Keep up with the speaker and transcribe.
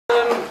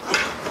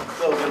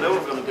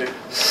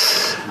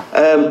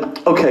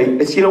Okay,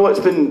 you know what,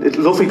 it's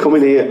lovely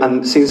coming here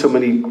and seeing so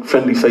many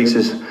friendly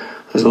faces.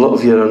 There's a lot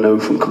of you I know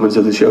from coming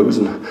to the shows,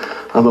 and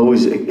I'm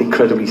always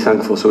incredibly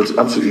thankful, so it's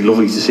absolutely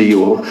lovely to see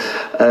you all.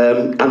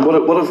 And what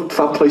a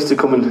fab place to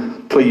come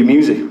and play your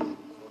music.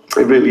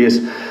 It really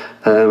is.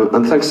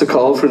 And thanks to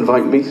Carl for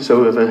inviting me,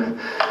 so if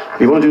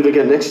you want to do it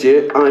again next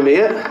year, I'm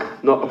here,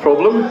 not a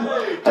problem.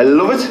 I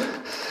love it.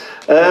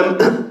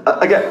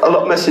 I get a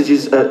lot of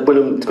messages when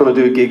I'm going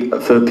to do a gig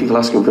for people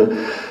asking for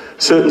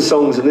certain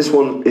songs, and this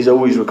one is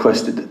always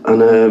requested,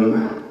 and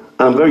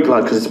I'm very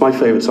glad because it's my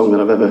favourite song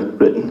that I've ever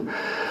written,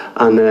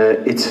 and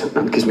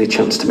it gives me a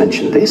chance to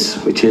mention this,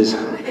 which is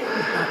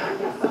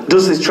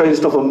does this train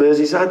stop on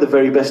Merseyside, the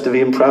very best of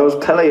Ian Prowse,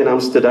 Pele in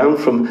Amsterdam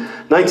from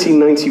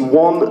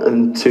 1991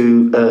 and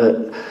to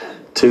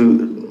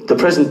the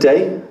present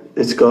day.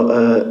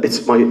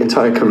 It's my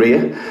entire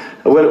career.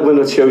 When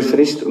the show's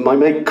finished, my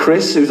mate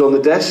Chris, who's on the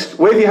desk,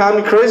 wave your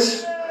hand,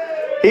 Chris.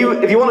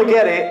 If you want to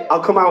get it, I'll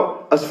come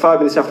out 5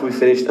 minutes after we've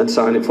finished and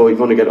sign it for you. If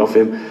you want to get it off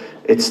him,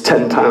 it's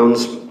 £10.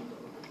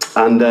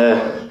 And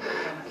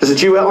there's a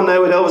duet on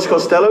there with Elvis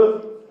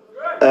Costello.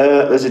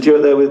 There's a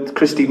duet there with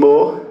Christy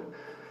Moore.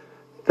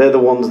 They're the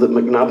ones that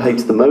McNabb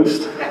hates the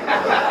most.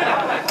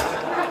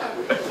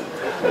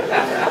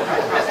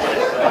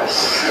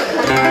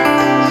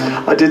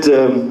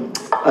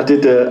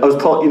 I was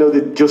part,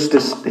 the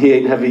Justice He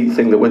Ain't Heavy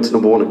thing that went to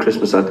 #1 at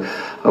Christmas. I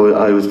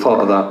was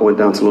part of that. I went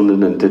down to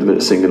London and did a bit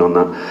of singing on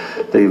that.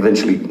 They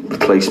eventually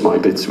replaced my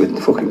bits with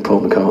fucking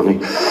Paul McCartney.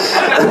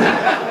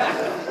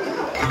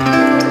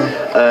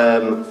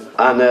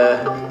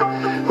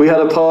 We had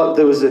a part,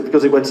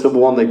 because it went to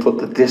 #1, they put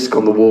the disc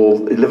on the wall,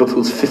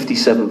 Liverpool's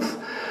 57th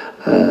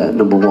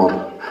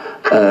 #1.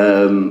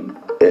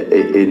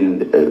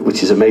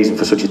 Which is amazing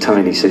for such a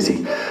tiny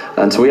city,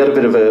 and so we had a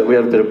bit of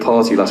a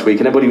party last week,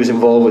 and everybody who was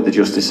involved with the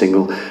Justice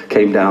single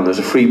came down. There was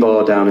a free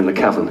bar down in the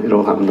Cavern. It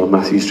all happened on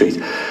Matthew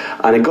Street,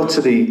 and it got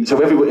to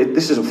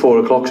this is at 4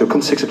 o'clock, so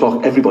come 6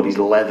 o'clock, everybody's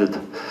leathered,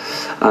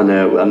 and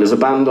there's a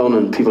band on,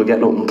 and people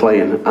getting up and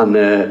playing, and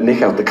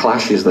Mick out the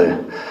Clash is there.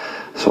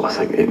 So I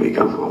think, here we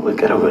go, we'll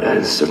get over there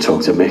and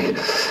talk to Mick.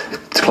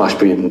 Clash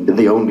being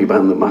the only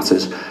band that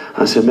matters.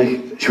 I said,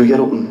 Mick, should we get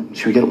up and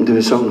do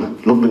a song?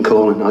 London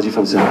Calling, how do you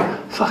fancy that?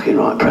 Fucking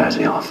right, Prowse.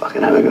 Oh,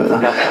 fucking have a go at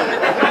that.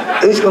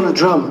 Who's got a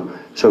drum?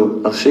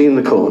 So I'll see in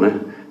the corner,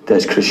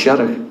 there's Chris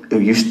Shattuck,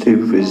 who's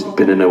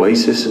been in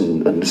Oasis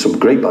and some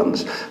great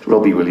bands.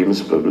 Robbie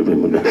Williams, but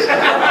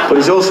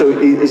he's also,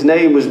 his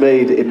name was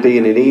made it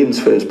being in Ian's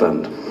first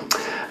band.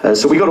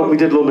 So we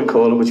did London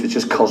Calling, which was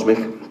just cosmic.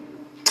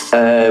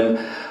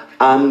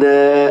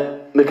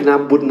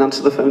 McNabb wouldn't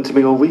answer the phone to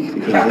me all week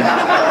because of this.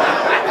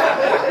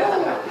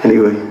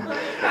 Anyway,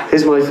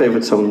 here's my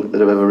favourite song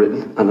that I've ever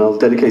written, and I'll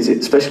dedicate it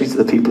especially to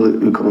the people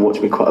who come and watch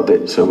me quite a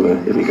bit, so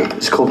here we go.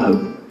 It's called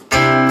Home.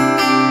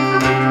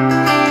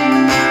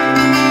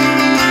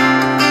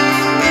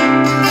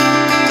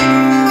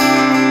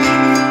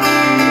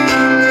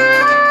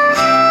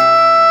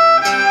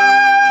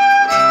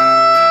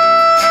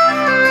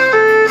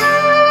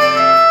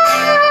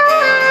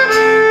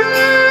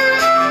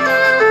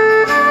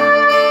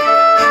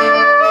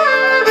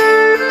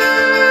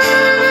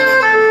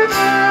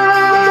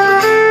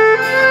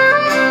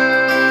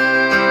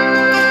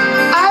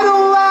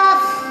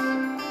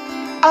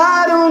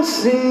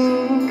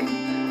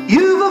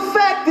 You've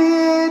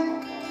affected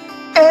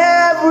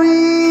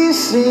every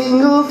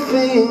single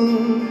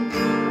thing.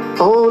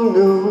 Oh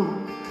no,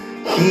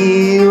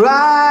 here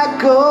I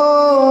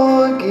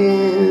go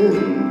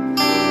again.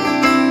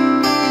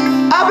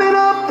 I've been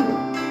up,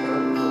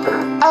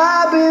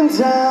 I've been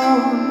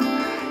down,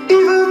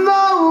 even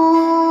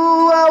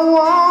though I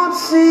won't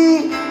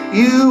see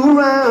you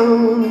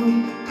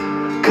around.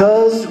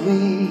 'Cause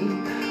we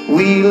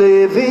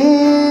live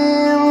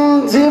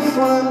in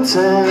different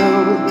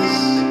towns.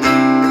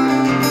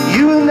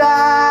 You and I,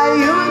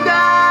 you and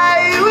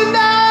I, you and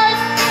I,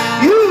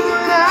 you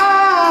and I,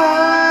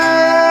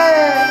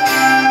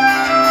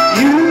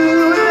 you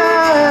and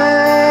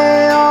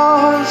I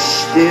are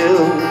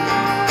still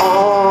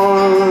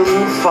on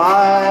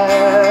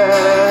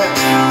fire.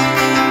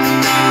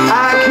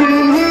 I can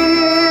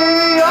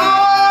hear your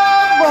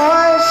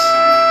voice,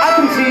 I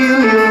can feel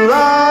your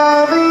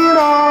loving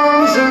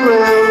arms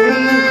around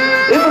me.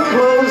 If I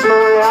close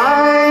my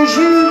eyes,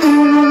 you do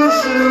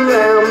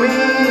surround me.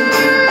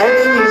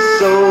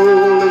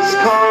 Soul is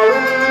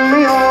calling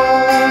me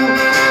home.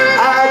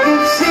 I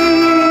can see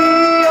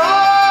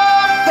your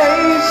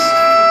face,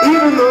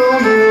 even though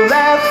you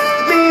left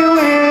me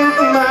with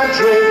my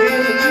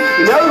drinking.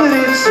 You know that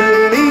it's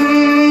me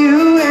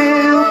you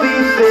will be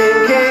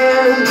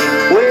thinking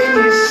when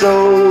your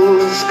soul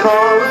is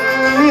calling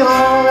me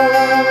home.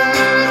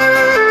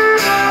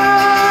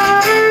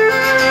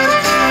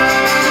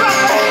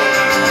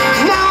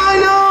 Now I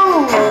know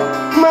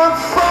my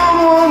phone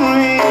won't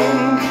ring.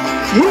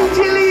 You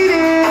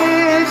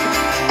deleted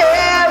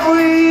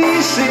every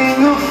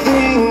single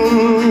thing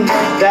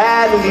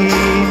that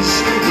leads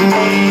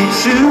me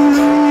to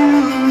you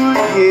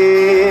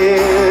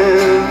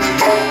again.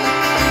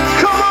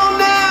 Come on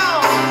now,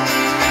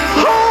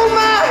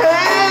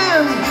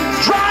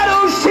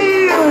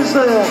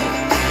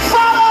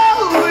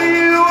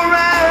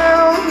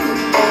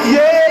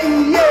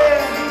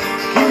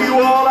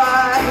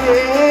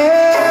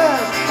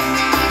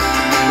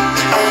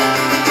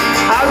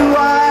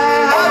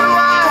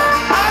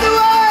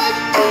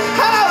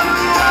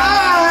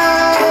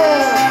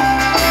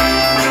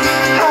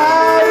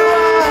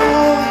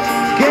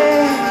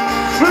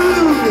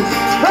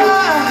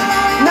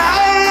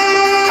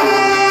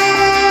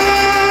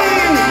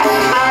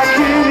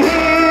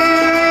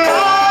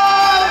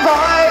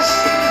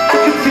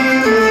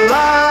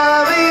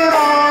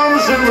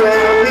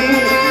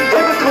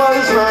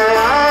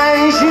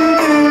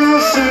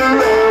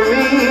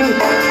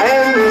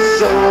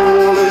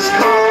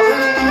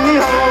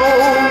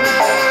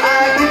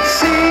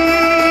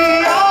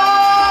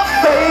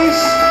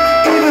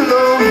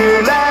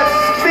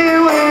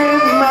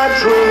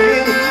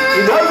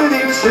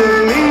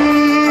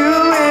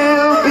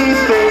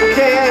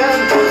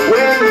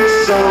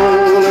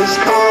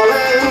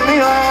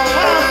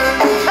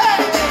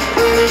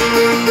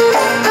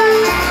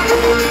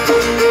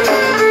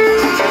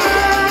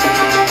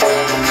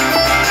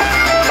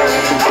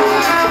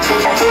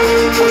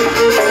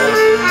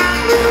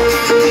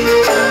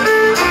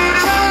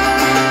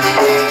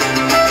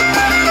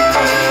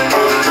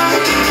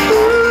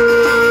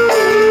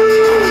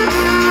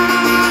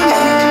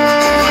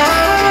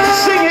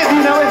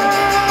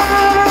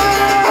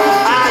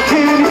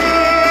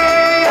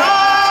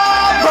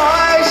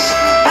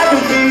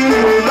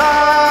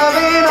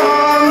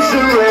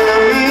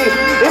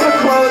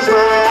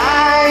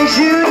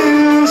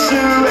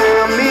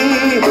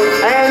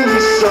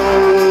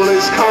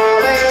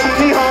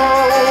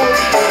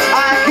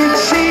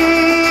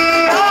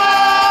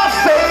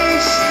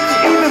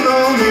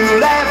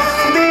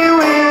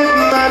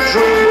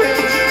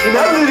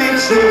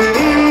 to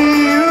me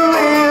you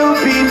will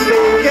be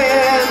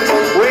thinking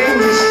when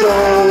your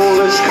soul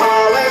is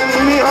calling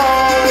me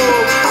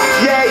home.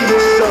 Yeah,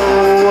 your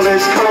soul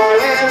is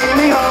calling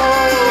me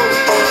home.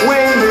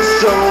 When your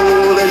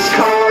soul is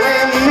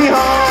calling me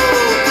home.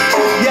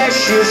 Yes,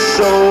 your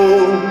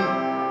soul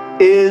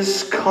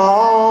is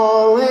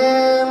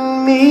calling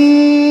me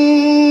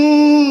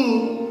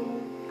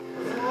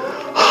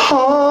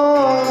home.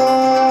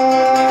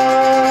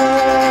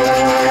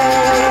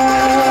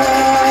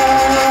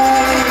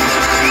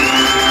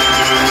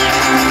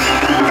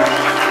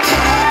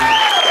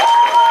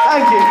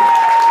 Thank you.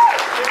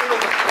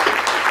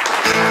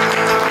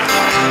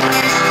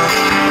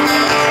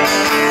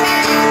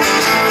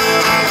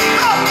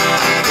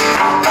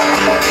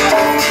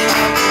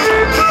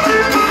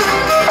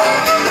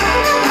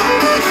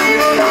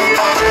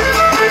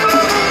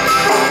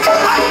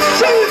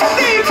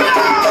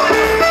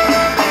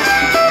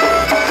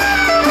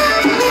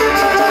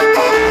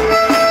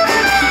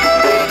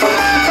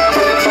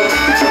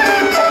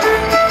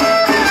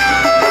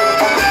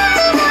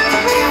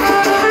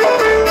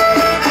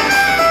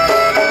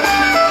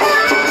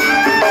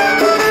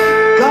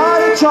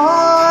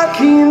 Dark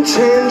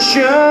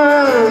intention,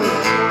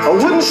 I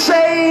wouldn't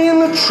say in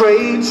the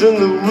trades and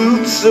the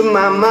roots of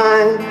my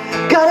mind.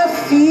 Got a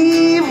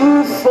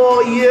fever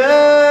for you,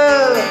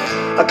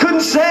 I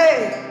couldn't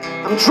say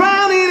I'm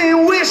drowning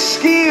in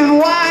whiskey and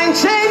wine.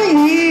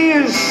 10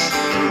 years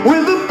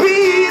with a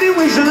beating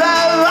whistle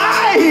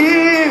I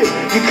hear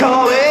you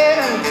call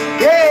it,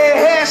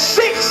 yeah,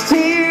 6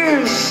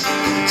 tears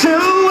to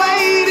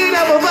waiting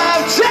up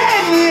above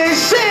 10 years,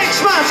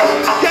 6 months.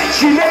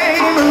 Get your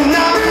name and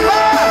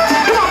number.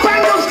 Come on,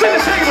 bang those dinner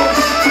tables.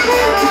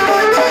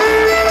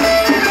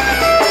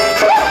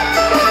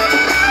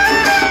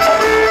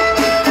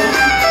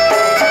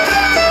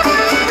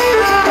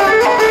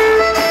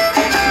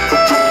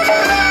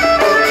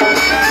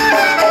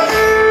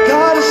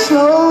 Got a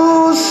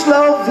slow,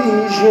 slow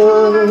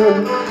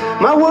vision.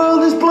 My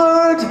world is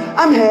blurred,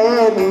 I'm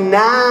heading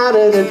out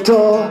of the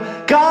door.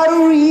 Got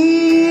a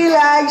realization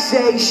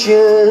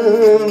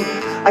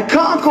I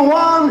can't go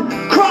on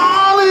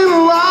crawling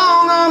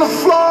along on the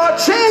floor.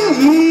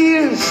 10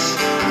 years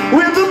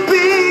with the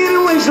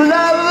beating wings of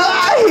love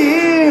I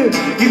hear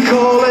you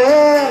call it.